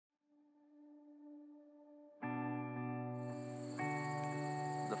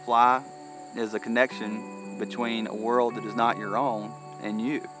fly is a connection between a world that is not your own and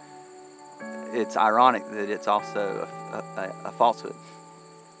you. It's ironic that it's also a falsehood.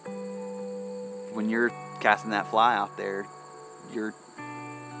 When you're casting that fly out there, you're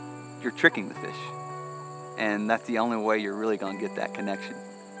tricking the fish. And that's the only way you're really going to get that connection.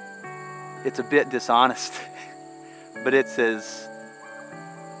 It's a bit dishonest, but it's as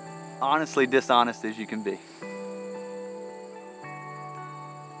honestly dishonest as you can be.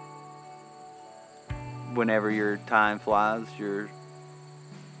 Whenever your time flies, you're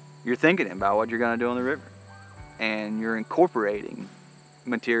thinking about what you're going to do on the river, and you're incorporating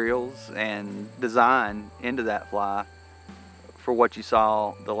materials and design into that fly for what you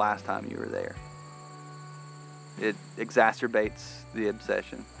saw the last time you were there. It exacerbates the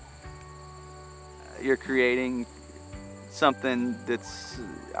obsession. You're creating something that's,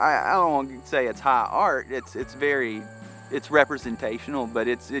 I don't want to say it's high art, it's representational, but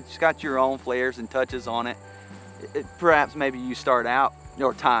it's got your own flares and touches on it. Perhaps maybe you start out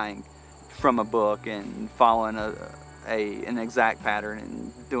or tying from a book and following an exact pattern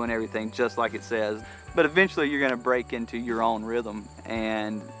and doing everything just like it says, but eventually you're going to break into your own rhythm,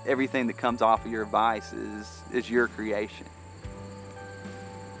 and everything that comes off of your vise is your creation.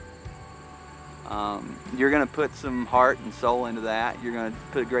 You're going to put some heart and soul into that. You're going to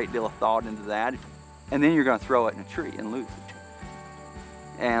put a great deal of thought into that, and then you're going to throw it in a tree and lose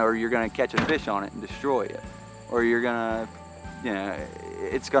it. Or you're going to catch a fish on it and destroy it. Or you're going to,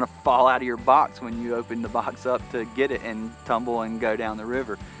 it's going to fall out of your box when you open the box up to get it and tumble and go down the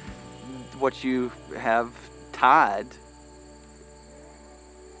river. What you have tied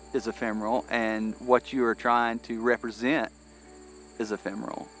is ephemeral, and what you are trying to represent is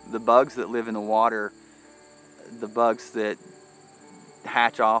ephemeral. The bugs that live in the water, the bugs that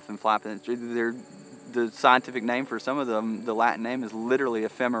hatch off and flap in the tree, the scientific name for some of them, the Latin name is literally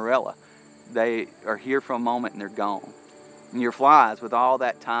ephemerella. They are here for a moment and they're gone. And your flies, with all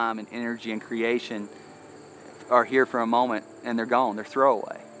that time and energy and creation, are here for a moment and they're gone. They're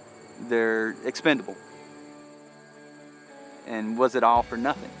throwaway. They're expendable. And was it all for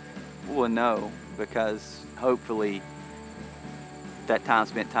nothing? Well, no, because hopefully that time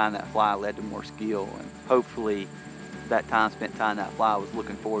spent tying that fly led to more skill, and hopefully that time spent tying that fly was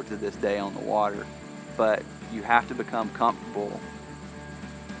looking forward to this day on the water. But you have to become comfortable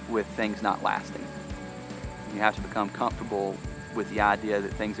with things not lasting. You have to become comfortable with the idea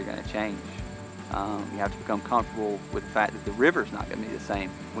that things are going to change. You have to become comfortable with the fact that the river's not going to be the same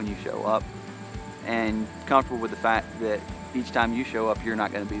when you show up, and comfortable with the fact that each time you show up, you're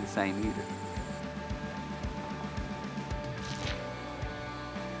not going to be the same either.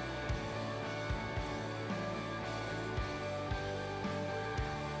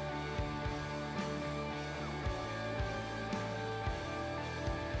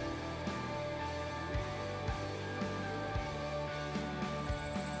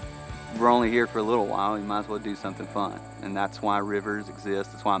 We're only here for a little while, we might as well do something fun. And that's why rivers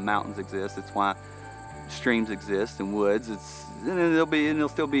exist, that's why mountains exist, that's why streams exist and woods. And they'll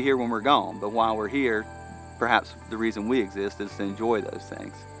still be here when we're gone. But while we're here, perhaps the reason we exist is to enjoy those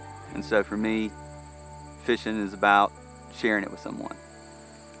things. And so for me, fishing is about sharing it with someone.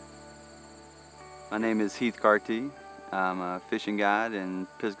 My name is Heath Cartee. I'm a fishing guide in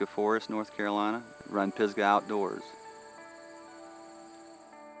Pisgah Forest, North Carolina. Run Pisgah Outdoors.